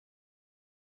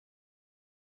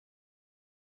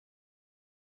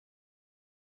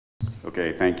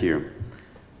Okay, thank you.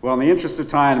 Well, in the interest of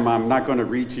time, I'm not going to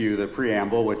read to you the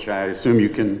preamble, which I assume you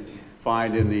can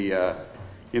find in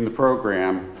the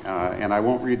program, and I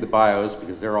won't read the bios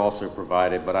because they're also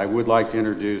provided, but I would like to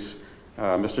introduce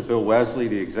Mr. Bill Wesley,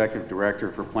 the Executive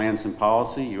Director for Plans and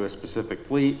Policy, U.S. Pacific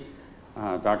Fleet,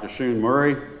 Dr. Shun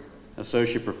Murray,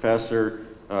 Associate Professor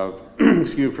of,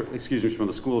 excuse me, from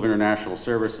the School of International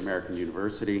Service, American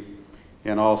University,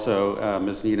 and also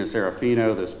Ms. Nina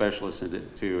Serafino, the Specialist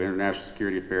to International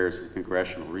Security Affairs and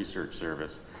Congressional Research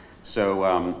Service.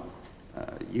 So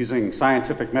using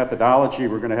scientific methodology,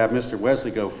 we're going to have Mr.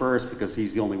 Wesley go first because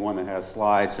he's the only one that has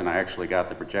slides, and I actually got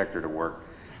the projector to work.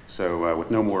 So with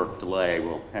no more delay,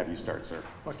 we'll have you start, sir.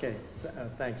 Okay,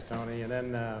 thanks, Tony. And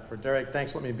then for Derek,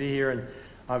 thanks for letting me be here, and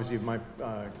obviously my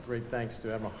great thanks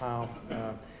to Admiral Howe.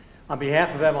 On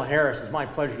behalf of Admiral Harris, it's my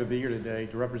pleasure to be here today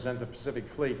to represent the Pacific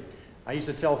Fleet. I used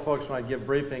to tell folks when I give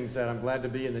briefings that I'm glad to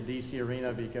be in the DC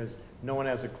arena because no one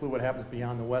has a clue what happens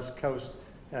beyond the West Coast.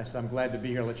 And I said, I'm glad to be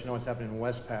here to let you know what's happening in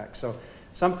Westpac. So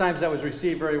sometimes that was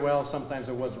received very well, sometimes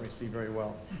it wasn't received very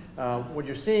well. What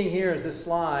you're seeing here is this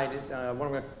slide. What I'm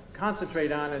going to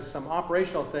concentrate on is some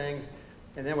operational things.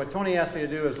 And then what Tony asked me to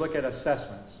do is look at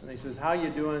assessments. And he says, how are you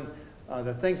doing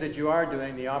the things that you are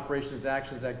doing, the operations,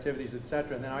 actions, activities, et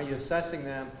cetera, and then are you assessing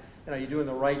them? And are you doing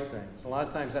the right things? A lot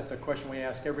of times that's a question we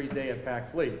ask every day at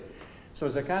PAC Fleet. So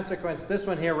as a consequence, this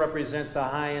one here represents the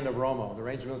high end of ROMO, the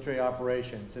Range of Military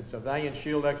Operations. It's a Valiant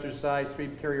Shield exercise, 3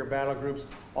 carrier battle groups,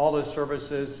 all the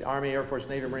services, Army, Air Force,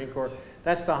 Navy, Marine Corps.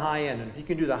 That's the high end. And if you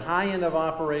can do the high end of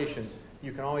operations,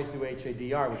 you can always do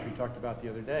HADR, which we talked about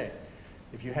the other day.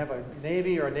 If you have a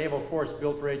Navy or a Naval force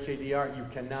built for HADR, you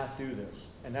cannot do this.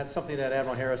 And that's something that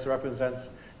Admiral Harris represents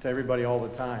to everybody all the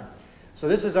time. So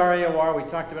this is our AOR. We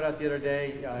talked about it the other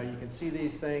day. You can see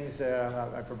these things.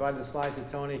 I provided the slides to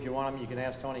Tony. If you want them, you can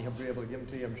ask Tony. He'll be able to give them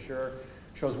to you, I'm sure.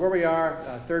 Shows where we are,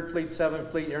 3rd Fleet, 7th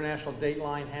Fleet, international date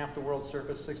line, half the world's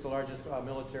surface, 6 of the largest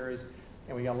militaries.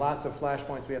 And we got lots of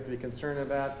flashpoints we have to be concerned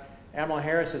about. Admiral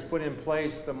Harris has put in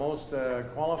place the most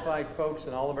qualified folks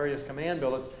in all the various command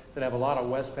billets that have a lot of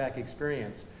Westpac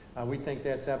experience. We think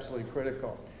that's absolutely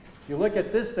critical. If you look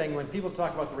at this thing, when people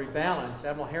talk about the rebalance,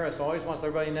 Admiral Harris always wants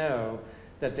everybody to know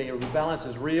that the rebalance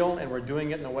is real and we're doing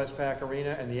it in the Westpac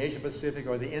arena and the Asia-Pacific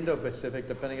or the Indo-Pacific,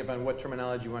 depending upon what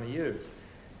terminology you want to use.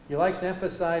 He likes to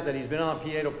emphasize that he's been on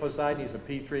P8 Poseidon. He's a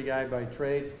P3 guy by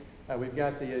trade. We've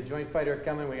got the Joint Fighter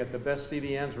coming. We got the best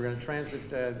CVNs. We're going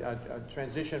to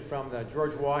transition from the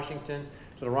George Washington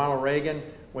to the Ronald Reagan.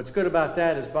 What's good about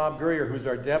that is Bob Gurrier, who's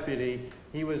our deputy,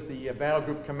 he was the battle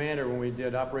group commander when we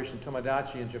did Operation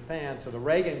Tomodachi in Japan. So the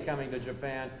Reagan coming to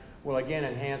Japan will again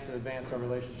enhance and advance our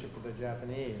relationship with the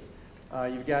Japanese.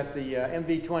 You've got the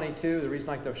MV-22. The reason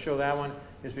I like to show that one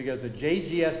is because the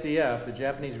JGSDF, the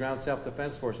Japanese Ground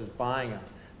Self-Defense Force, is buying them.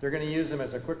 They're going to use them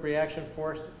as a quick reaction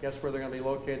force. Guess where they're going to be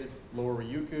located? Lower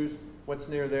Ryukyus. What's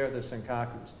near there? The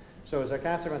Senkakus. So as a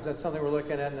consequence, that's something we're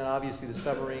looking at. And then obviously the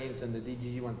submarines and the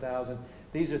DG-1000.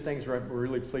 These are things we're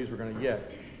really pleased we're going to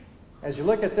get. As you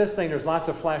look at this thing, there's lots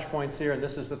of flashpoints here, and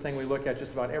this is the thing we look at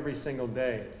just about every single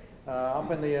day.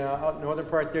 Up in the northern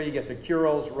part there, you get the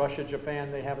Kurils, Russia,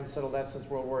 Japan. They haven't settled that since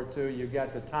World War II. You've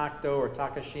got the Takto or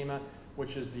Takashima,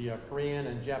 which is the Korean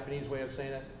and Japanese way of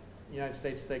saying it. The United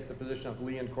States takes the position of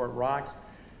Liancourt Rocks.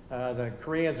 The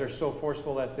Koreans are so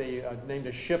forceful that they named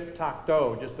a ship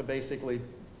Takto just to basically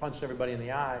punch everybody in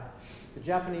the eye. The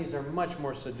Japanese are much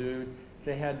more subdued.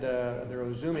 They had their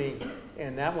Ozumi,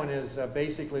 and that one is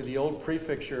basically the old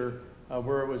prefecture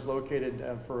where it was located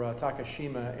for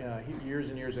Takashima years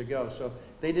and years ago. So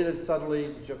they did it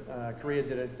subtly. Korea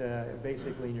did it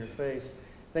basically in your face.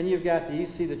 Then you've got the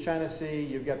East Sea, the China Sea.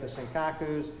 You've got the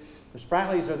Senkakus. The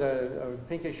Spratlys are the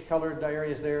pinkish colored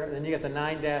areas there. And then you got the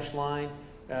 9-dash line,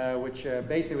 which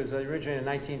basically was originated in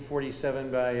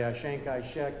 1947 by Chiang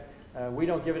Kai-shek. We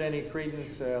don't give it any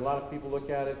credence. A lot of people look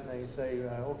at it and they say,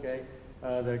 okay.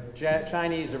 The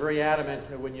Chinese are very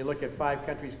adamant when you look at 5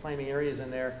 countries claiming areas in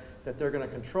there that they're going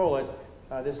to control it.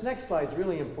 This next slide is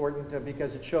really important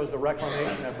because it shows the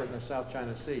reclamation effort in the South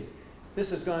China Sea.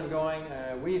 This has gone going.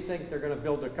 We think they're going to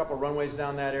build a couple runways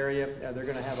down that area. They're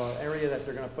going to have an area that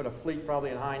they're going to put a fleet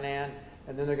probably in Hainan,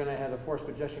 and then they're going to have the force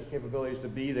projection capabilities to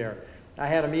be there. I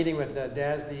had a meeting with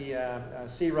Dasdi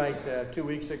Seawright 2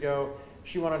 weeks ago.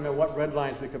 She wanted to know what red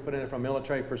lines we could put in it from a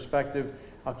military perspective.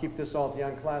 I'll keep this all at the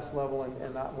young class level,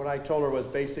 and what I told her was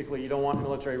basically you don't want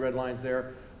military red lines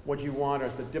there. What you want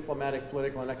is the diplomatic,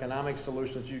 political, and economic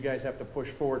solutions you guys have to push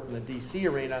forward from the DC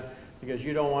arena because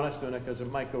you don't want us doing it because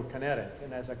it might go kinetic.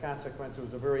 And as a consequence, it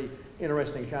was a very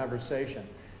interesting conversation.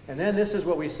 And then this is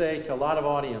what we say to a lot of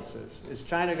audiences. Is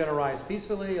China going to rise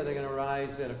peacefully or are they going to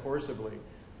rise coercively?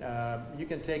 You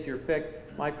can take your pick.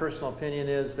 My personal opinion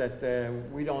is that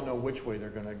we don't know which way they're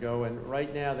going to go, and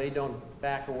right now they don't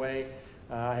back away.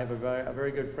 I have a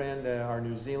very good friend, our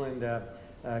New Zealand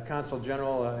Consul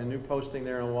General, a new posting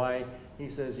there in Hawaii. He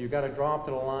says, you've got to draw up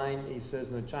to the line. He says,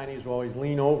 and the Chinese will always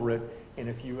lean over it, and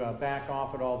if you back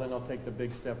off at all, then they'll take the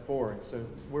big step forward. So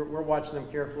we're watching them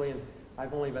carefully, and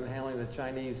I've only been handling the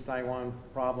Chinese-Taiwan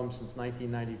problem since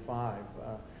 1995.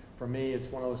 For me, it's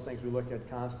one of those things we look at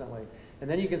constantly. And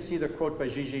then you can see the quote by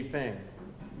Xi Jinping.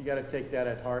 You got to take that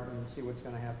at heart and see what's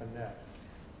going to happen next.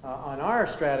 On our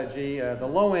strategy, the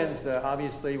low ends,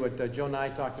 obviously what Joe and I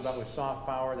talked about with soft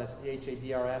power, that's the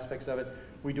HADR aspects of it.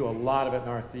 We do a lot of it in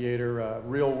our theater,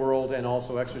 real world and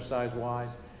also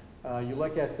exercise-wise. You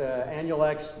look at Annual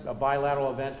X, a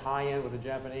bilateral event, high-end with the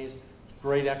Japanese. It's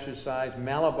great exercise.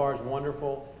 Malabar's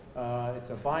wonderful. It's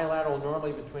a bilateral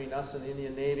normally between us and the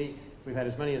Indian Navy. We've had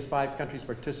as many as 5 countries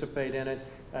participate in it.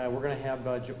 We're going to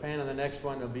have Japan in the next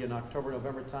one. It'll be an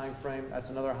October-November time frame. That's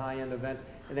another high-end event.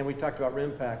 And then we talked about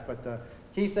RIMPAC. But the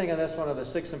key thing on this one are the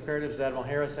 6 imperatives that Admiral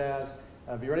Harris has.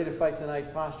 Be ready to fight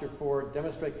tonight, posture forward,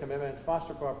 demonstrate commitment,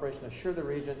 foster cooperation, assure the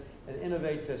region, and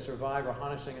innovate to survive or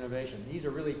harnessing innovation. These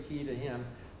are really key to him.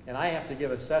 And I have to give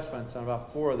assessments on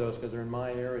about 4 of those because they're in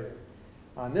my area.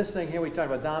 On this thing here, we talked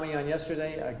about Damian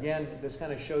yesterday. Again, this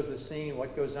kind of shows the scene,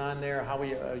 what goes on there, how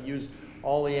we use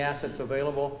all the assets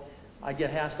available. I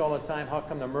get asked all the time, how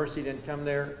come the Mercy didn't come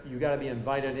there? You got to be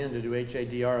invited in to do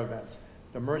HADR events.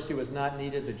 The Mercy was not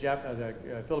needed.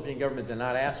 The Philippine government did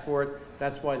not ask for it.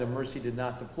 That's why the Mercy did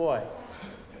not deploy.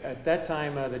 At that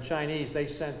time, the Chinese, they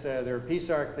sent their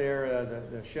Peace Ark there,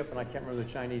 the ship, and I can't remember the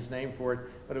Chinese name for it,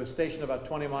 but it was stationed about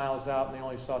 20 miles out, and they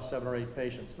only saw 7 or 8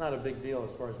 patients. Not a big deal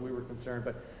as far as we were concerned,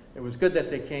 but it was good that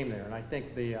they came there. And I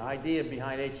think the idea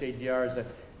behind HADR is that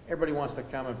everybody wants to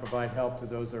come and provide help to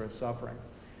those that are suffering.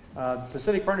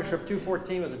 Pacific Partnership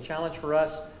 214 was a challenge for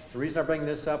us. The reason I bring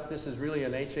this up, this is really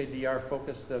an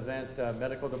HADR-focused event,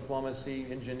 medical diplomacy,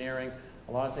 engineering,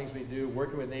 a lot of things we do,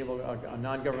 working with naval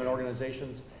non-government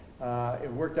organizations.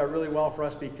 It worked out really well for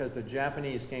us because the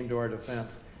Japanese came to our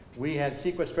defense. We had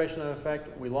sequestration in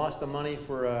effect. We lost the money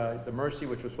for the Mercy,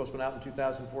 which was supposed to be out in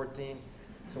 2014.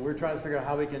 So we're trying to figure out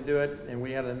how we can do it, and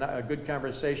we had a good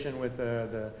conversation with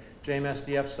the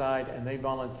JMSDF side, and they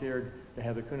volunteered to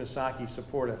have the Kunisaki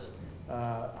support us.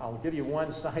 I'll give you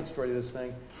one side story to this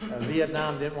thing.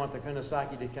 Vietnam didn't want the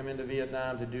Kunisaki to come into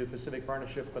Vietnam to do a Pacific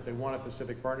Partnership, but they wanted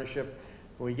Pacific Partnership.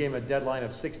 We gave them a deadline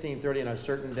of 16:30 on a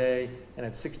certain day, and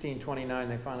at 16:29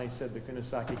 they finally said the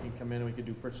Kunisaki can come in and we could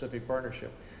do Pacific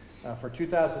Partnership. For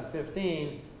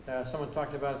 2015, someone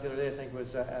talked about it the other day, I think it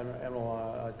was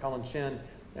Admiral Colin Chin.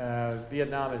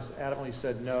 Vietnam has adamantly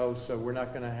said no, so we're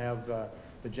not going to have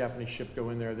the Japanese ship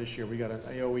go in there this year. We got an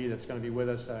AOE that's going to be with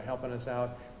us, helping us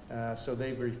out, so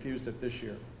they've refused it this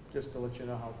year, just to let you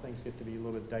know how things get to be a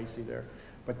little bit dicey there.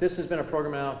 But this has been a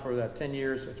program now for 10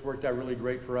 years. It's worked out really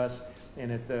great for us,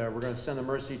 and we're going to send the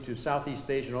Mercy to Southeast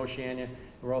Asia and Oceania.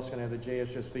 We're also going to have the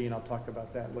JHSV, and I'll talk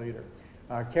about that later.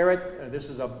 CARET, this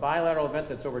is a bilateral event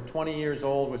that's over 20 years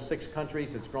old with 6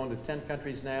 countries. It's grown to 10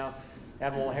 countries now.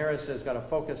 Admiral Harris has got a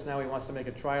focus now. He wants to make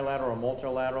a trilateral or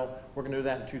multilateral. We're going to do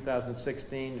that in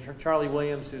 2016. Charlie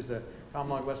Williams, who's the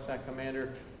Commodore Westpac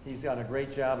commander, he's done a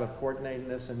great job of coordinating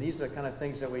this, and these are the kind of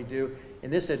things that we do.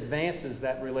 And this advances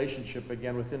that relationship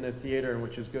again within the theater,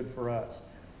 which is good for us.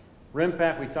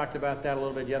 RIMPAC, we talked about that a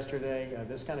little bit yesterday.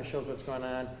 This kind of shows what's going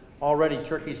on. Already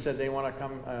Turkey said they want to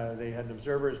come, they had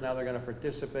observers, now they're going to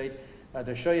participate.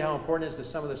 To show you how important it is to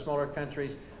some of the smaller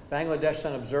countries, Bangladesh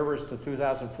sent observers to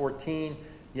 2014.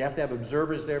 You have to have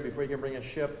observers there before you can bring a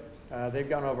ship. They've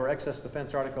gone over excess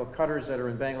defense article cutters that are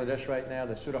in Bangladesh right now,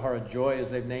 the Sudahara Joy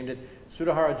as they've named it.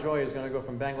 Sudahara Joy is going to go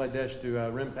from Bangladesh to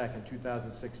RIMPAC in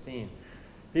 2016.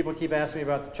 People keep asking me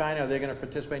about China, are they going to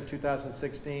participate in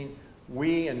 2016?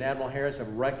 We and Admiral Harris have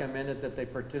recommended that they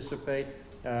participate.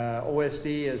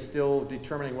 OSD is still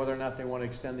determining whether or not they want to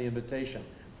extend the invitation.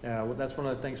 Well, that's one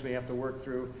of the things we have to work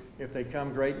through. If they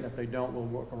come, great, and if they don't, we'll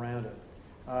work around it.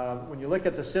 When you look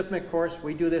at the SIFMIC course,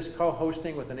 we do this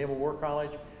co-hosting with the Naval War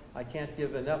College. I can't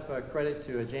give enough credit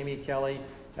to Jamie Kelly,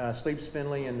 Sleep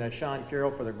Spinley, and Sean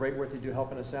Carroll for the great work they do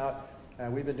helping us out.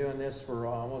 We've been doing this for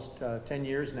almost 10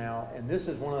 years now, and this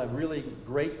is one of the really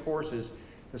great courses.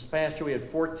 This past year we had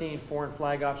 14 foreign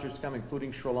flag officers come,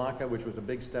 including Sri Lanka, which was a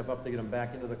big step up to get them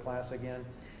back into the class again.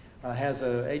 Has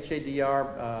a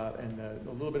HADR and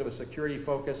a little bit of a security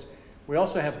focus. We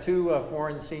also have 2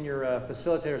 foreign senior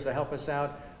facilitators that help us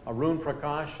out. Arun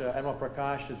Prakash, Admiral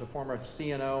Prakash is a former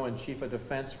CNO and Chief of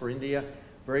Defense for India,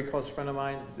 very close friend of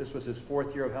mine. This was his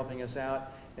 4th year of helping us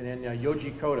out. And then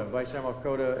Yoji Koda, Vice Admiral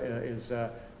Koda is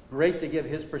Great to give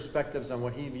his perspectives on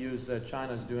what he views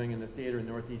China's doing in the theater in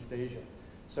Northeast Asia.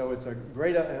 So it's a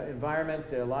great environment,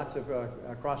 lots of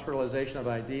cross-fertilization of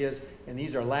ideas, and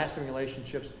these are lasting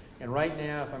relationships. And right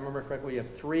now, if I remember correctly, we have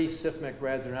 3 SIFMEC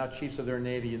grads that are now chiefs of their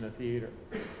Navy in the theater.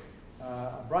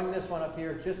 I brought this one up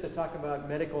here just to talk about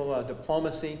medical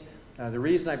diplomacy. The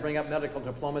reason I bring up medical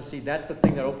diplomacy, that's the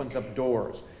thing that opens up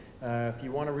doors. If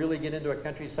you want to really get into a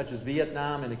country such as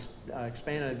Vietnam and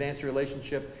expand and advance your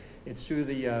relationship, it's through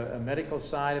the medical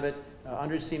side of it,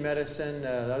 undersea medicine,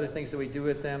 the other things that we do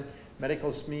with them,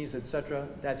 medical SMEs, etc.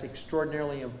 That's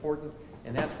extraordinarily important,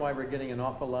 and that's why we're getting an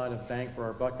awful lot of bang for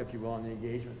our buck, if you will, in the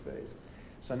engagement phase.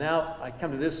 So now I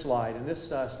come to this slide, and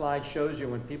this slide shows you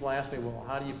when people ask me, well,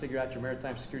 how do you figure out your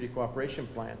maritime security cooperation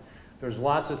plan? There's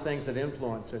lots of things that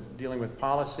influence it, dealing with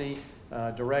policy,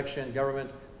 direction,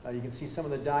 government. You can see some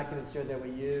of the documents here that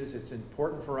we use. It's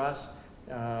important for us.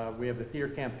 We have the theater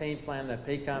campaign plan that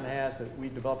PACOM has, that we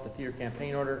developed the theater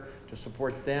campaign order to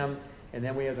support them. And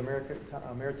then we have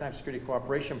the Maritime Security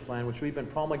Cooperation Plan, which we've been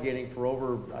promulgating for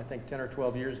over, I think, 10 or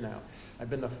 12 years now. I've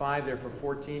been the 5 there for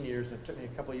 14 years, and it took me a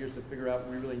couple of years to figure out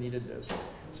we really needed this.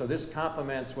 So this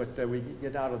complements what we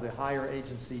get out of the higher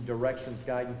agency directions,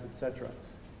 guidance, etc.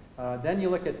 Then you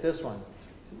look at this one.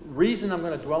 Reason I'm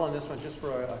going to dwell on this one just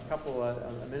for a couple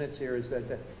of minutes here is that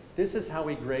this is how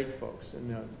we grade folks in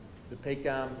the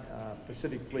PACOM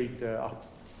Pacific Fleet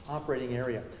operating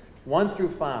area. 1 through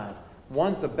 5.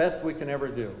 1's the best we can ever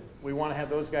do. We want to have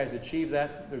those guys achieve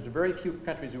that. There's very few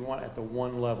countries we want at the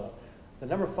 1 level. The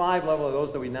number 5 level are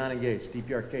those that we non-engage.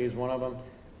 DPRK is one of them.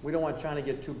 We don't want China to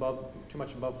get too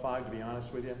much above 5, to be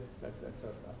honest with you. That's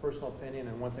a personal opinion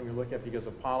and one thing we look at because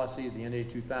of policies, the NA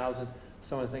 2000,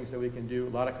 some of the things that we can do,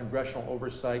 a lot of congressional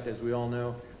oversight, as we all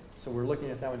know. So we're looking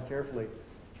at that one carefully.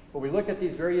 But we look at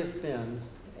these various fins,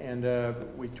 and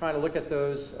we try to look at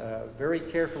those very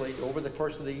carefully over the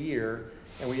course of the year,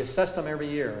 and we assess them every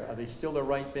year. Are they still the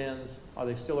right bins? Are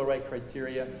they still the right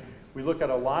criteria? We look at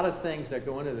a lot of things that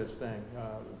go into this thing.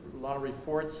 A lot of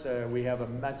reports. We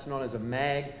have that's known as a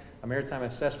MAG, a Maritime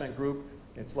Assessment Group.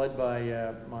 It's led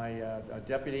by my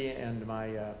deputy and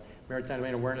my Maritime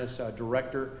Domain Awareness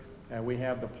Director. We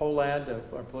have the POLAD,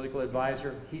 our political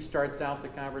advisor. He starts out the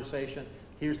conversation.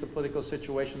 Here's the political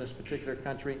situation in this particular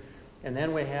country. And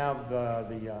then we have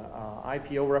the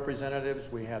IPO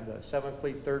representatives. We have the 7th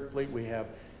Fleet, 3rd Fleet. We have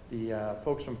the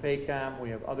folks from PACOM. We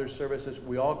have other services.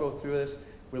 We all go through this.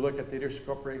 We look at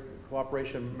the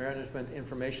Cooperation Management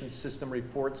Information System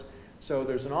reports. So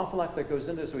there's an awful lot that goes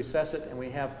into this. We assess it, and we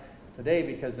have today,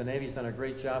 because the Navy's done a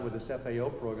great job with this FAO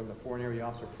program, the Foreign Area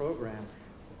Officer Program,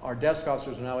 our desk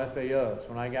officers are now FAOs.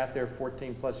 When I got there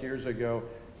 14 plus years ago,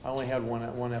 I only had one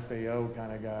FAO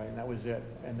kind of guy, and that was it.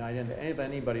 And I didn't have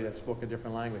anybody that spoke a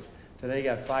different language. Today,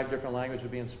 I got 5 different languages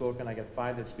being spoken. I got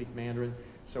 5 that speak Mandarin.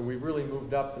 So we really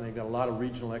moved up, and they've got a lot of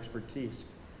regional expertise.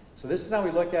 So this is how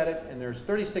we look at it, and there's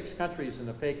 36 countries in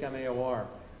the PACOM AOR.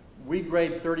 We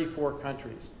grade 34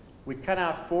 countries. We cut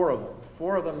out 4 of them.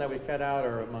 4 of them that we cut out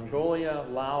are Mongolia,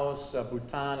 Laos,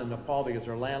 Bhutan, and Nepal, because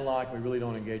they're landlocked. We really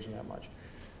don't engage them that much.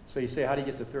 So you say, how do you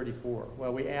get to 34?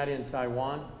 Well, we add in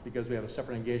Taiwan, because we have a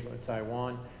separate engagement with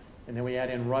Taiwan. And then we add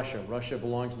in Russia. Russia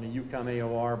belongs in the EUCOM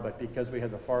AOR, but because we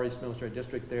have the Far East Military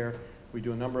District there, we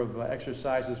do a number of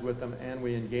exercises with them, and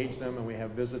we engage them, and we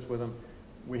have visits with them.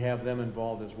 We have them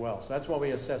involved as well. So that's why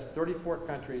we assess 34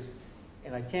 countries.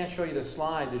 And I can't show you the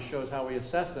slide that shows how we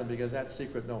assess them, because that's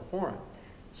secret, no foreign.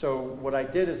 So what I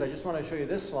did is I just wanted to show you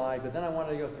this slide, but then I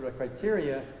wanted to go through the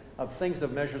criteria of things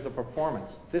that measures the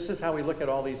performance. This is how we look at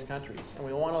all these countries. And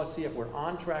we want to see if we're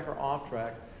on track or off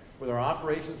track with our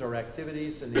operations, our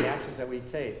activities, and the actions that we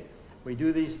take. We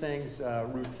do these things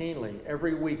routinely.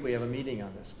 Every week we have a meeting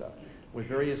on this stuff with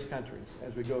various countries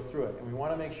as we go through it. And we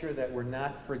want to make sure that we're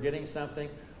not forgetting something,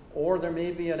 or there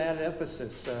may be an added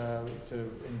emphasis to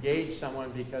engage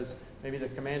someone because maybe the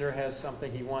commander has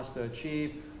something he wants to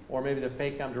achieve, or maybe the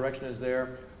PACOM direction is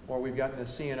there, or we've gotten a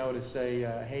CNO to say,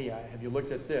 hey, have you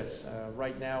looked at this?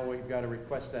 Right now we've got a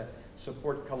request to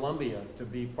support Colombia to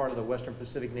be part of the Western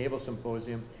Pacific Naval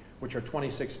Symposium, which are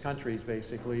 26 countries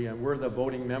basically, and we're the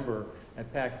voting member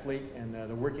at PAC Fleet, and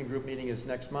the working group meeting is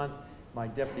next month. My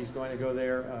deputy's going to go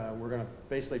there. We're going to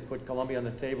basically put Colombia on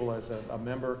the table as a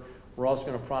member. We're also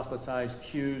going to proselytize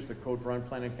CUES, the Code for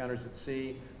Unplanned Encounters at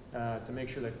Sea, to make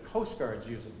sure that Coast Guards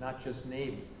use it, not just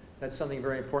navies. That's something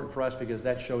very important for us because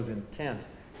that shows intent,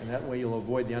 and that way you'll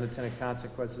avoid the unintended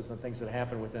consequences and things that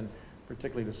happen within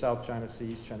particularly the South China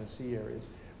Sea, East China Sea areas.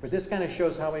 But this kind of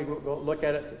shows how we look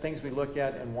at it, the things we look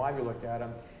at, and why we look at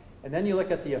them. And then you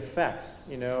look at the effects.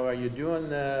 You know, are you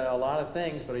doing a lot of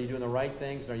things, but are you doing the right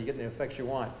things, and are you getting the effects you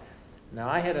want? Now,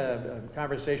 I had a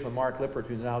conversation with Mark Lippert,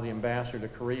 who's now the ambassador to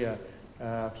Korea,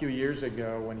 a few years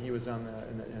ago when he was on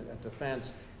at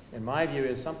Defense. And my view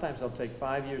is sometimes it'll take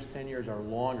 5 years, 10 years, or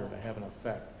longer to have an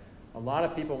effect. A lot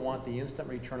of people want the instant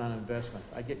return on investment.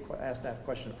 I get asked that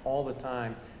question all the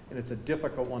time, and it's a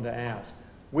difficult one to ask.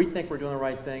 We think we're doing the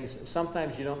right things.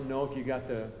 Sometimes you don't know if you got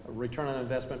the return on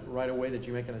investment right away that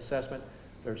you make an assessment.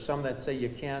 There's some that say you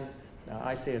can.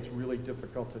 I say it's really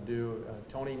difficult to do.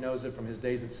 Tony knows it from his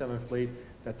days at 7th Fleet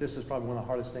that this is probably one of the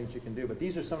hardest things you can do. But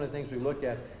these are some of the things we look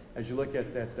at as you look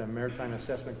at that Maritime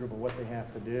Assessment Group and what they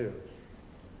have to do.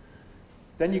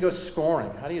 Then you go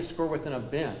scoring. How do you score within a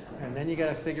bin? And then you got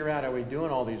to figure out, are we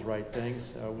doing all these right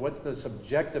things? What's the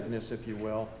subjectiveness, if you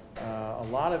will? A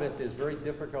lot of it is very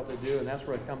difficult to do, and that's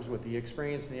where it comes with the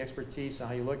experience and the expertise and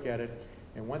how you look at it.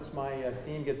 And once my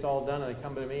team gets all done and they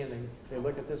come to me and they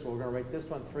look at this, well, we're going to rate this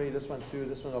one 3, this one 2,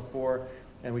 this one a 4,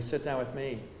 and we sit down with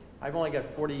me. I've only got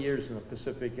 40 years in the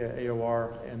Pacific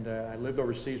AOR, and I lived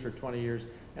overseas for 20 years,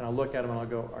 and I'll look at them and I'll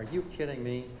go, are you kidding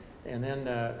me? And then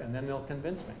they'll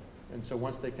convince me. And so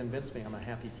once they convince me, I'm a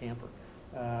happy camper.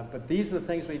 But these are the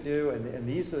things we do, and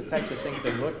these are the types of things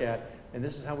they look at, and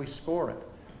this is how we score it.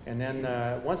 And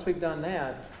then once we've done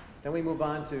that, then we move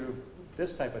on to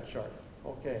this type of chart.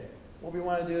 Okay, what we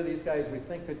want to do, these guys we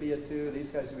think could be a 2, these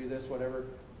guys could be this, whatever.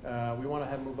 We want to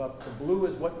have move up. The blue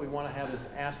is what we want to have as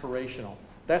aspirational.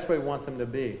 That's where we want them to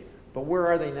be. But where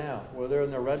are they now? Well, they're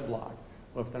in the red block.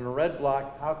 Well, if they're in the red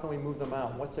block, how can we move them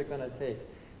out? What's it going to take?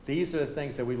 These are the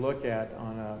things that we look at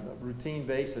on a routine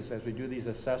basis as we do these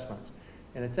assessments.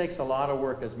 And it takes a lot of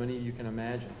work, as many of you can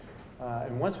imagine.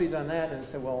 And once we've done that, and we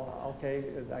say, well, okay,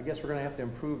 I guess we're going to have to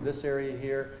improve this area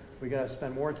here. We got to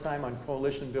spend more time on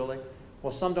coalition building.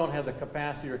 Well, some don't have the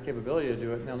capacity or capability to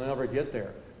do it, and they'll never get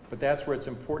there. But that's where it's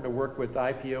important to work with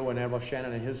IPO and Admiral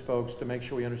Shannon and his folks to make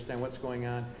sure we understand what's going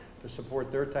on to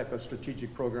support their type of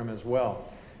strategic program as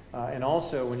well. And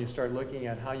also, when you start looking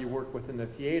at how you work within the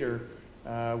theater,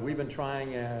 we've been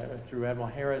trying through Admiral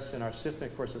Harris and our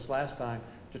SIFMIC course this last time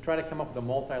to try to come up with a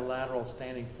multilateral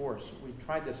standing force. We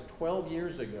tried this 12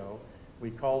 years ago.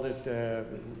 We called it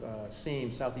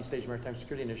SEAM, Southeast Asia Maritime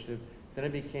Security Initiative. Then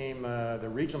it became the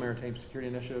Regional Maritime Security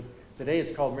Initiative. Today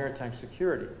it's called Maritime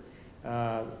Security.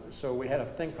 So we had a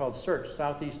thing called SEARCH,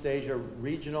 Southeast Asia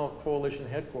Regional Coalition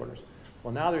Headquarters.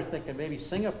 Well, now they're thinking maybe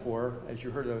Singapore, as you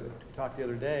heard talk the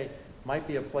other day, might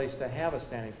be a place to have a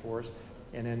standing force.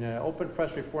 And in open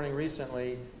press reporting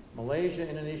recently, Malaysia,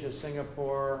 Indonesia,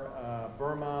 Singapore,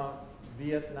 Burma,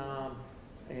 Vietnam,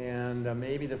 and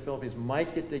maybe the Philippines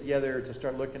might get together to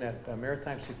start looking at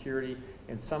maritime security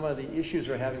and some of the issues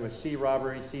we're having with sea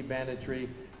robbery, sea banditry.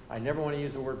 I never want to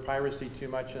use the word piracy too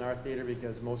much in our theater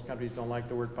because most countries don't like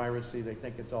the word piracy. They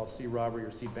think it's all sea robbery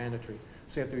or sea banditry.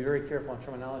 So you have to be very careful on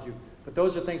terminology. But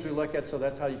those are things we look at, so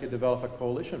that's how you could develop a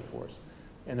coalition force.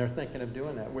 And they're thinking of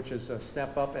doing that, which is a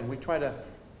step up. And we try to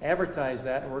advertise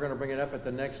that, and we're going to bring it up at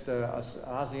the next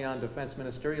ASEAN Defense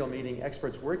Ministerial Meeting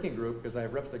Experts Working Group, because I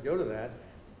have reps that go to that.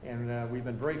 And we've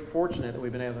been very fortunate that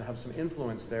we've been able to have some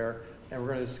influence there. And we're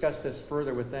going to discuss this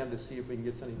further with them to see if we can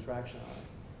get some traction on it.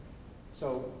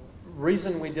 So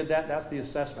reason we did that, that's the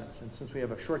assessments. And since we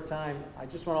have a short time, I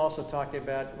just want to also talk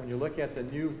about when you look at the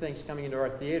new things coming into our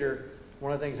theater,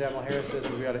 one of the things Admiral Harris says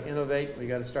is we got to innovate, we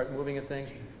got to start moving at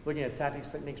things, looking at tactics,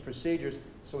 techniques, procedures.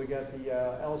 So we got the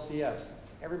LCS.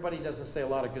 Everybody doesn't say a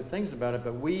lot of good things about it,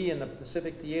 but we in the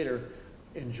Pacific Theater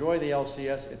enjoy the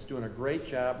LCS. It's doing a great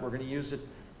job. We're going to use it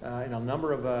in a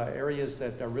number of areas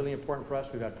that are really important for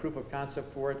us. We've got proof of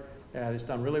concept for it. It's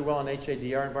done really well in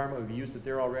HADR environment. We've used it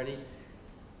there already.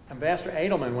 Ambassador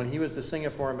Adelman, when he was the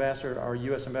Singapore ambassador, our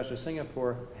U.S. ambassador to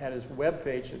Singapore, had his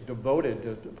webpage devoted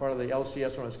to part of the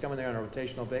LCS when it was coming there on a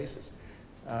rotational basis.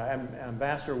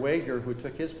 Ambassador Wager, who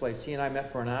took his place, he and I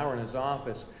met for an hour in his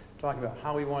office talking about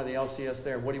how he wanted the LCS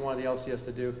there, what he wanted the LCS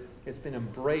to do. It's been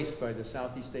embraced by the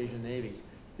Southeast Asian navies.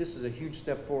 This is a huge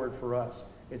step forward for us.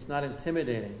 It's not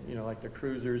intimidating, you know, like the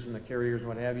cruisers and the carriers and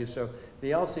what have you. So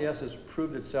the LCS has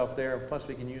proved itself there, plus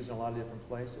we can use it in a lot of different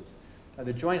places.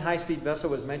 The Joint High-Speed Vessel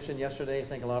was mentioned yesterday, I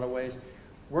think, in a lot of ways.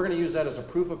 We're going to use that as a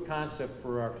proof of concept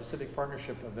for our Pacific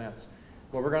Partnership events.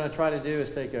 What we're going to try to do is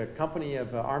take a company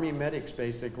of Army medics,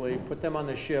 basically, put them on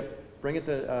the ship, bring it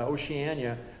to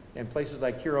Oceania, and places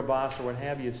like Kiribati or what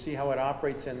have you, see how it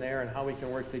operates in there and how we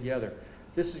can work together.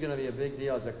 This is going to be a big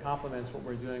deal as it complements what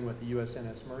we're doing with the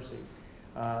USNS Mercy.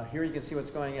 Here you can see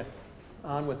what's going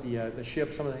on with the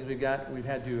ship, some of the things we've got. We've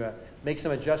had to make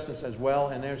some adjustments as well,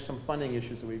 and there's some funding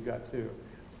issues that we've got too.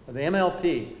 The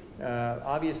MLP,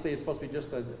 obviously it's supposed to be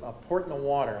just a port in the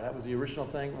water. That was the original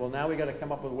thing. Well, now we've got to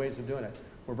come up with ways of doing it.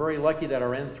 We're very lucky that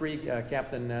our N3,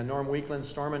 Captain Norm Weekland,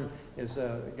 Storman, is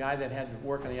a guy that had to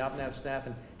work on the OpNav staff,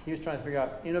 and he was trying to figure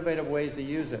out innovative ways to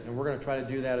use it, and we're going to try to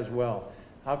do that as well.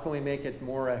 How can we make it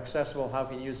more accessible? How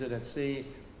can we use it at sea?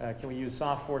 Can we use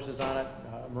soft forces on it,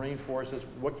 marine forces?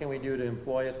 What can we do to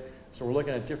employ it? So we're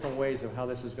looking at different ways of how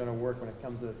this is going to work when it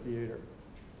comes to the theater.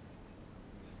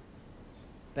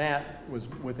 That was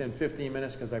within 15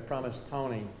 minutes because I promised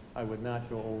Tony I would not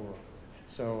go over.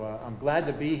 So I'm glad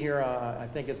to be here. I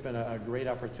think it's been a great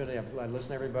opportunity. I listen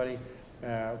to everybody.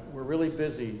 We're really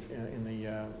busy in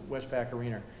the Westpac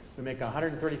arena. We make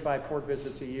 135 port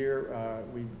visits a year.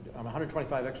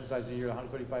 125 exercises a year,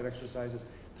 135 exercises,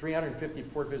 350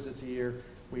 port visits a year.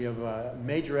 We have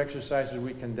major exercises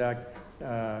we conduct.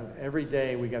 Every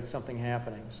day we got something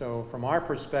happening. So from our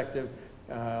perspective,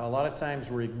 a lot of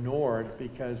times we're ignored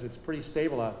because it's pretty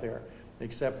stable out there,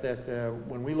 except that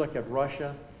when we look at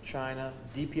Russia, China,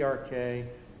 DPRK,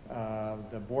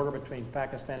 the border between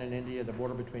Pakistan and India, the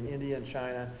border between India and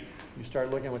China, you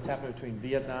start looking at what's happening between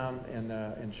Vietnam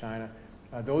and China.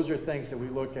 Those are things that we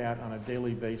look at on a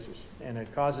daily basis, and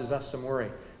it causes us some worry.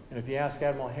 And if you ask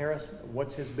Admiral Harris,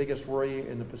 what's his biggest worry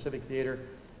in the Pacific Theater,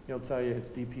 he'll tell you it's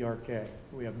DPRK.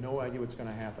 We have no idea what's going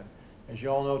to happen. As you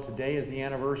all know, today is the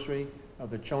anniversary of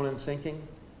the Chonan sinking.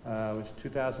 It was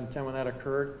 2010 when that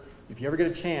occurred. If you ever get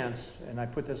a chance, and I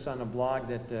put this on the blog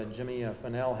that Jimmy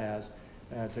Fennell has,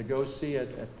 to go see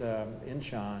it at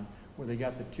Incheon, where they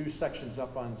got the two sections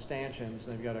up on stanchions.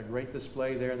 They've got a great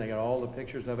display there, and they got all the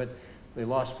pictures of it. They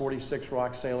lost 46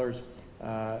 ROC sailors,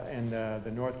 and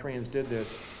the North Koreans did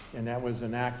this, and that was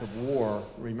an act of war.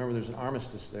 Remember, there's an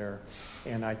armistice there,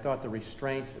 and I thought the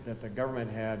restraint that the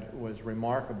government had was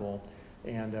remarkable,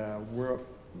 and we're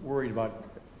worried about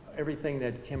everything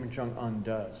that Kim Jong-un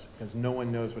does, because no one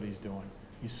knows what he's doing.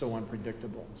 He's so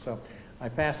unpredictable. So I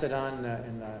pass it on,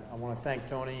 and I want to thank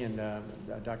Tony and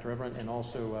Dr. Everett, and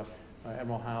also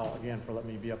Admiral Howe, again, for letting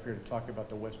me be up here to talk about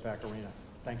the Westpac Arena.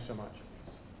 Thanks so much.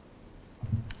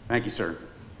 Thank you, sir.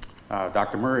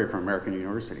 Dr. Murray from American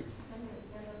University. It's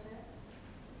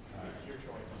your choice,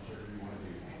 whichever you want to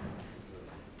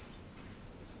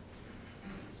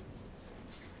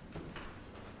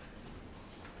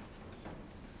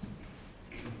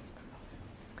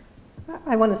do.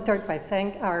 I want to start by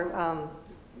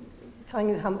telling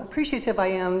you how appreciative I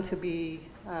am to be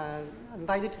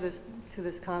invited to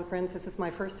this conference. This is my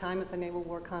first time at the Naval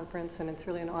War Conference, and it's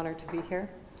really an honor to be here.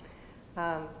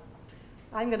 I'm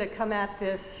going to come at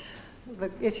the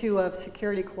issue of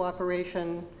security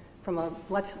cooperation from a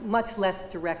much less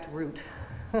direct route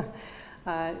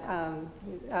than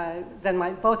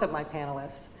both of my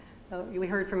panelists. We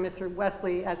heard from Mr.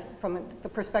 Wesley from the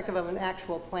perspective of an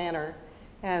actual planner,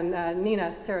 and Nina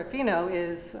Serafino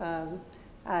is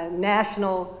a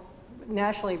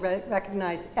nationally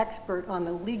recognized expert on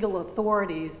the legal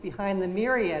authorities behind the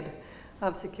myriad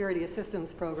of security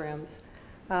assistance programs.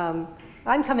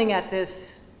 I'm coming at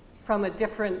this from a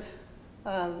different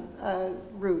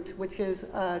route, which is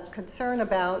a concern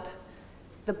about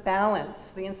the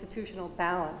balance, the institutional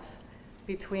balance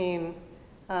between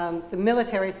the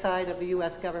military side of the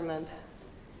U.S. government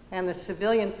and the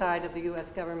civilian side of the U.S.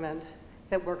 government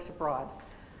that works abroad.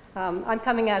 I'm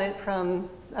coming at it from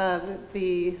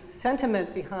the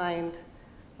sentiment behind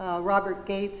Robert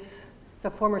Gates,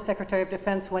 the former Secretary of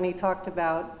Defense, when he talked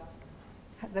about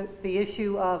the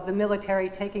issue of the military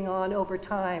taking on over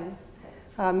time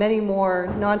many more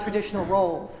non-traditional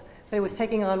roles. But it was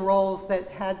taking on roles that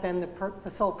had been the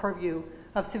sole purview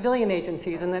of civilian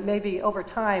agencies, and that maybe over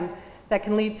time that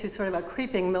can lead to sort of a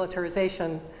creeping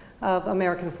militarization of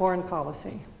American foreign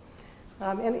policy.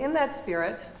 And in that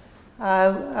spirit,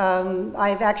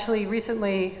 I've actually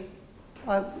recently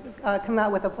come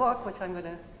out with a book, which I'm going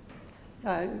to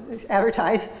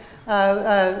advertise,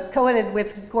 co-edited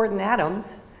with Gordon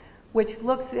Adams, which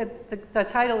looks at, the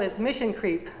title is Mission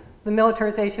Creep, the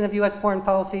Militarization of U.S. Foreign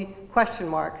Policy, ?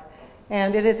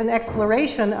 And it is an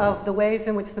exploration of the ways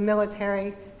in which the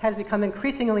military has become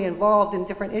increasingly involved in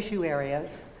different issue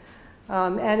areas.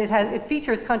 And it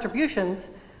features contributions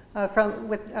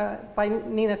by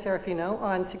Nina Serafino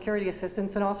on security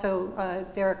assistance, and also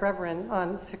Derek Reverend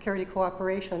on security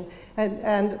cooperation.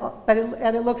 And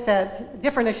it looks at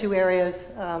different issue areas,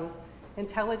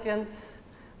 intelligence,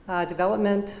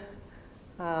 development,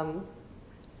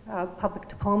 public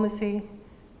diplomacy,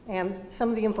 and some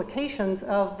of the implications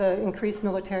of the increased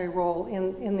military role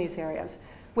in these areas,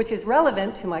 which is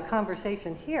relevant to my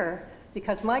conversation here,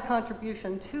 because my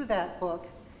contribution to that book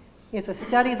is a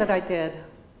study that I did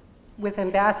with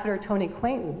Ambassador Tony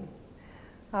Quainton,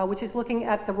 which is looking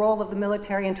at the role of the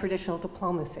military in traditional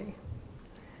diplomacy.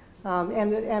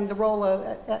 and the role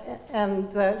of,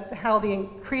 how the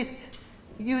increased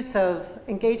use of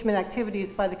engagement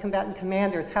activities by the combatant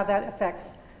commanders, how that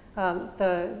affects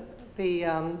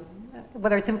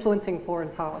whether it's influencing foreign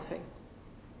policy.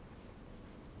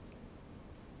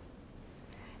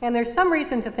 And there's some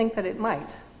reason to think that it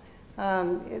might.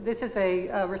 This is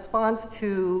a response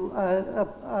to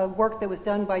a work that was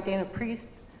done by Dana Priest,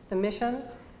 the mission,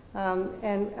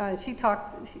 and she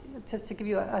talked, just to give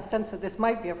you a sense that this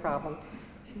might be a problem,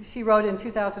 she wrote in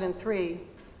 2003,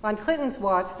 on Clinton's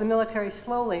watch, the military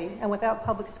slowly and without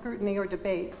public scrutiny or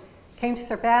debate came to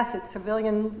surpass its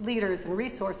civilian leaders and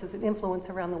resources and influence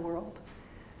around the world.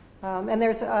 And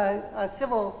there's a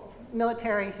civil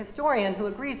military historian who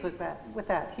agrees with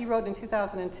that. He wrote in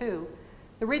 2002,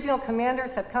 the regional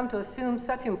commanders have come to assume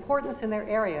such importance in their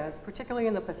areas, particularly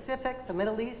in the Pacific, the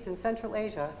Middle East, and Central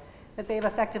Asia, that they have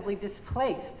effectively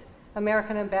displaced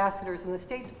American ambassadors in the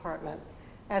State Department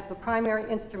as the primary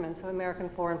instruments of American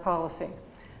foreign policy.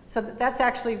 So that's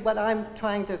actually what I'm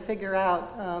trying to figure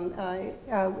out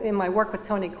in my work with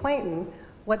Tony Quainton,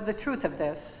 what the truth of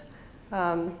this.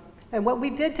 And what we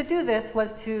did to do this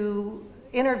was to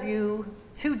interview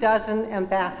 24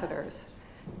 ambassadors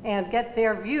and get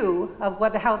their view of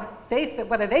whether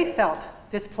they felt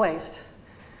displaced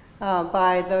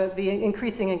by the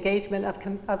increasing engagement of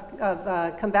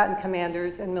combatant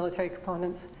commanders and military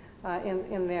components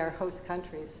in their host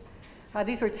countries.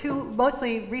 These were two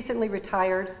mostly recently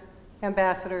retired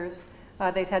ambassadors.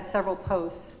 They'd had several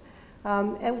posts.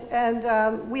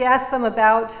 We asked them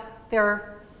about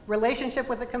their relationship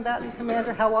with the combatant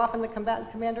commander, how often the combatant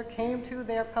commander came to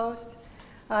their post,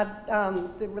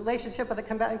 the relationship of the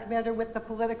combatant commander with the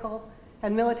political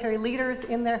and military leaders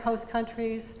in their host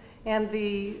countries, and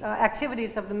the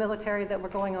activities of the military that were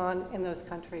going on in those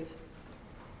countries.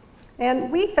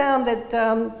 And we found that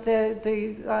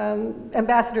the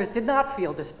ambassadors did not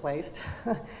feel displaced,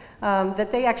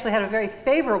 that they actually had a very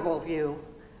favorable view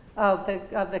of the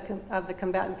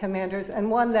combatant commanders, and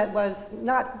one that was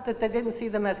not that they didn't see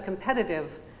them as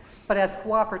competitive, but as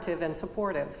cooperative and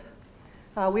supportive.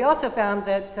 We also found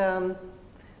that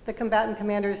the combatant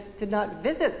commanders did not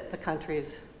visit the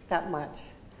countries that much,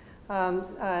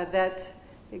 that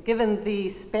given the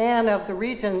span of the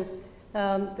region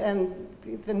and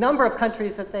the number of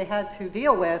countries that they had to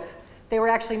deal with, they were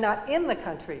actually not in the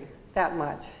country that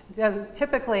much.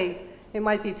 Typically, it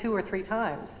might be 2 or 3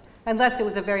 times, unless it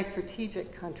was a very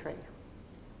strategic country.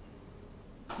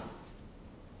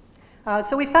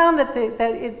 So we found that the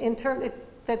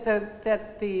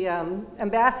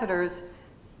ambassadors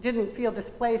didn't feel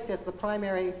displaced as the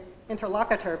primary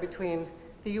interlocutor between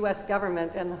the U.S.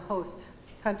 government and the host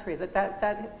country, that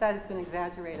has been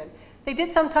exaggerated. They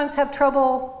did sometimes have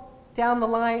trouble down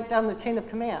the chain of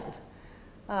command.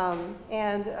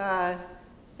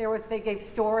 They gave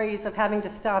stories of having to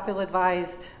stop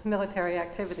ill-advised military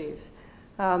activities.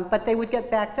 But they would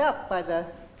get backed up by the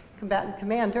combatant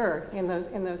commander in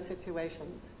those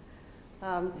situations.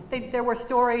 There were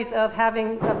stories of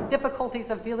having difficulties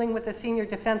of dealing with the senior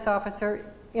defense officer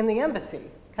in the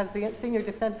embassy, because the senior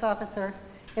defense officer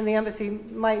in the embassy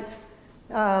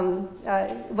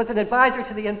was an advisor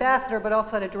to the ambassador, but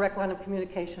also had a direct line of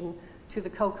communication to the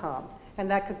COCOM, and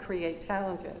that could create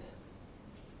challenges.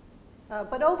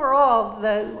 But overall,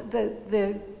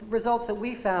 the results that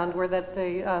we found were that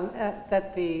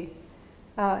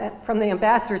from the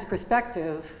ambassador's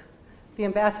perspective, the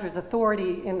ambassador's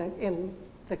authority in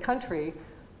the country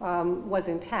was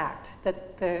intact,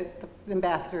 that the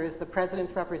ambassador is the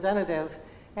president's representative,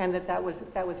 and that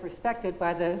was respected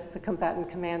by the combatant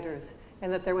commanders,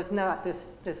 and that there was not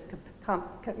this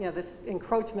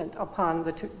encroachment upon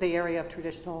the area of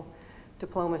traditional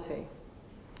diplomacy.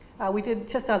 We did,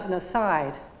 just as an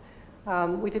aside,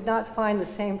 we did not find the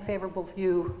same favorable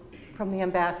view from the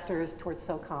ambassadors towards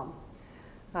SOCOM.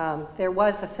 There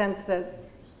was a sense that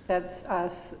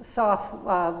SOF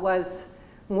was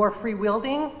more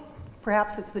free-wielding.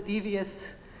 Perhaps it's the devious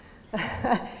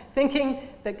thinking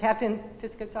that Captain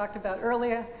Tiska talked about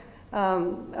earlier,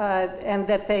 and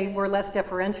that they were less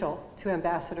deferential to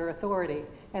ambassador authority,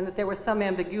 and that there was some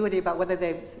ambiguity about whether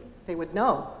they would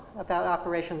know about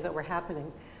operations that were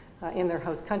happening in their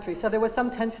host country. So there was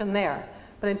some tension there.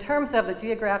 But in terms of the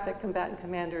geographic combatant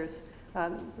commanders,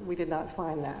 we did not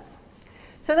find that.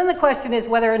 So then the question is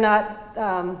whether or not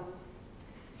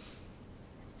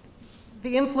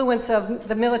the influence of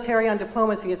the military on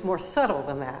diplomacy is more subtle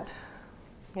than that.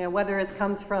 Whether it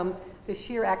comes from the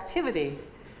sheer activity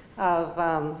of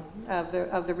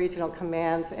the regional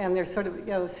commands, and they're sort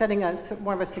of setting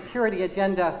more of a security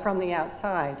agenda from the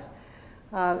outside.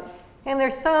 And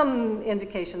there's some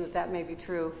indication that may be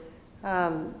true.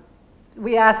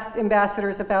 we asked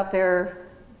ambassadors about their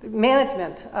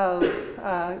management of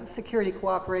security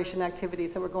cooperation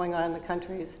activities that were going on in the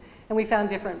countries, and we found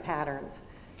different patterns.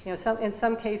 You know, in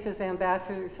some cases,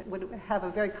 ambassadors would have a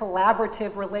very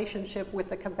collaborative relationship with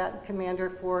the combatant commander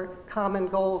for common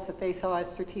goals that they saw as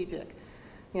strategic.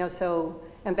 You know, so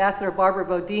Ambassador Barbara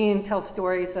Bodine tells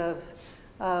stories of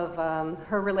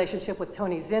her relationship with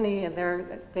Tony Zinni and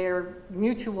their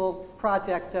mutual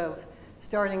project of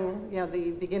starting, you know,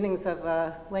 the beginnings of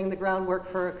laying the groundwork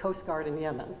for a Coast Guard in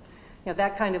Yemen. You know,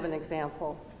 that kind of an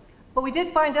example. But we did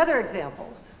find other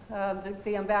examples.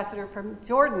 The ambassador from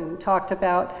Jordan talked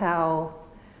about how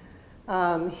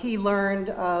he learned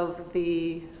of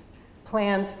the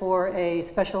plans for a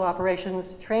special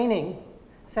operations training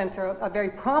center, a very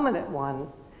prominent one,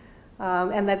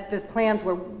 and that the plans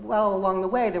were well along the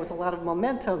way. There was a lot of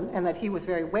momentum, and that he was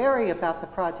very wary about the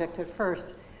project at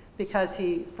first because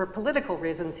for political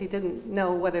reasons, he didn't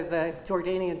know whether the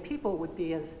Jordanian people would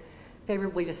be as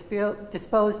favorably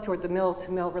disposed toward the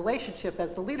mill-to-mill relationship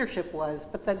as the leadership was,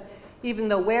 but that even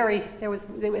though wary,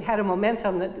 they had a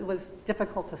momentum that was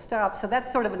difficult to stop. So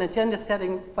that's sort of an agenda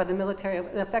setting by the military,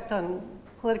 an effect on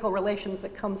political relations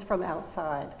that comes from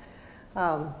outside.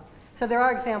 So there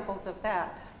are examples of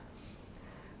that.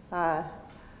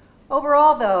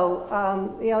 Overall,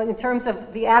 though, you know, in terms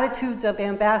of the attitudes of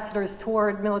ambassadors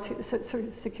toward military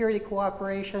security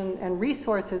cooperation and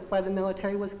resources by the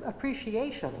military was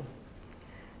appreciation.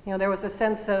 You know, there was a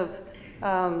sense of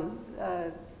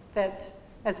that,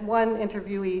 as one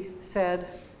interviewee said,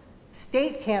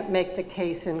 state can't make the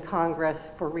case in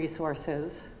Congress for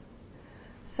resources,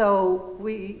 so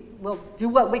we will do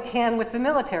what we can with the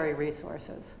military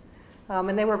resources.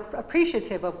 And they were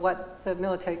appreciative of what the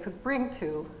military could bring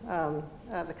to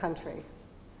the country.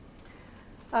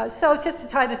 So just to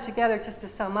tie this together, just to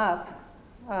sum up,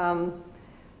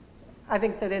 I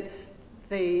think that it's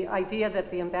the idea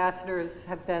that the ambassadors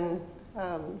have been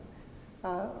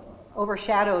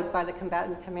overshadowed by the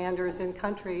combatant commanders in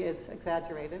country is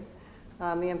exaggerated.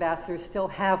 The ambassadors still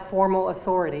have formal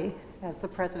authority as the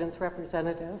president's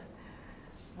representative.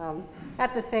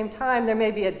 At the same time, there may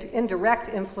be an indirect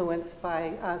influence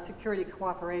by security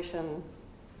cooperation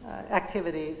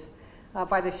activities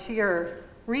by the sheer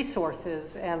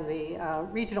resources and the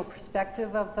regional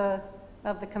perspective of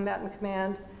the combatant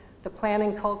command, the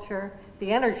planning culture,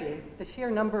 the energy, the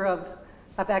sheer number of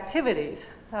activities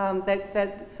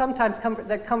that sometimes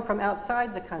come from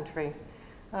outside the country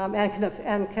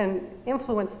and can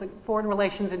influence the foreign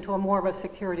relations into a more of a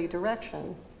security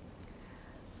direction.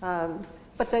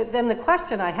 But then the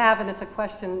question I have, and it's a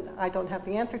question I don't have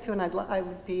the answer to, and I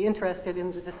would be interested in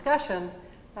the discussion,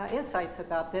 insights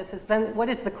about this, is then what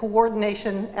is the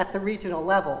coordination at the regional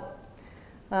level?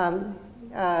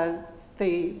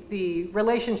 The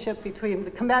relationship between the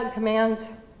combatant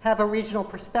commands have a regional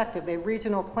perspective, they have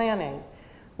regional planning,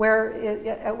 where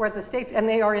the state, and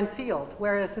they are in field,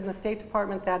 whereas in the State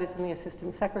Department that is in the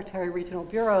Assistant Secretary Regional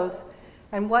Bureaus.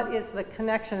 And what is the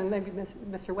connection, and maybe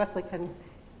Mr. Wesley can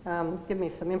give me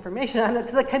some information on it,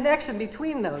 the connection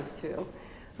between those two,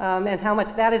 and how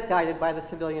much that is guided by the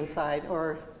civilian side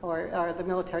or the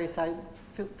military side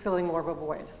filling more of a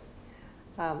void.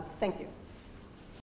 Thank you.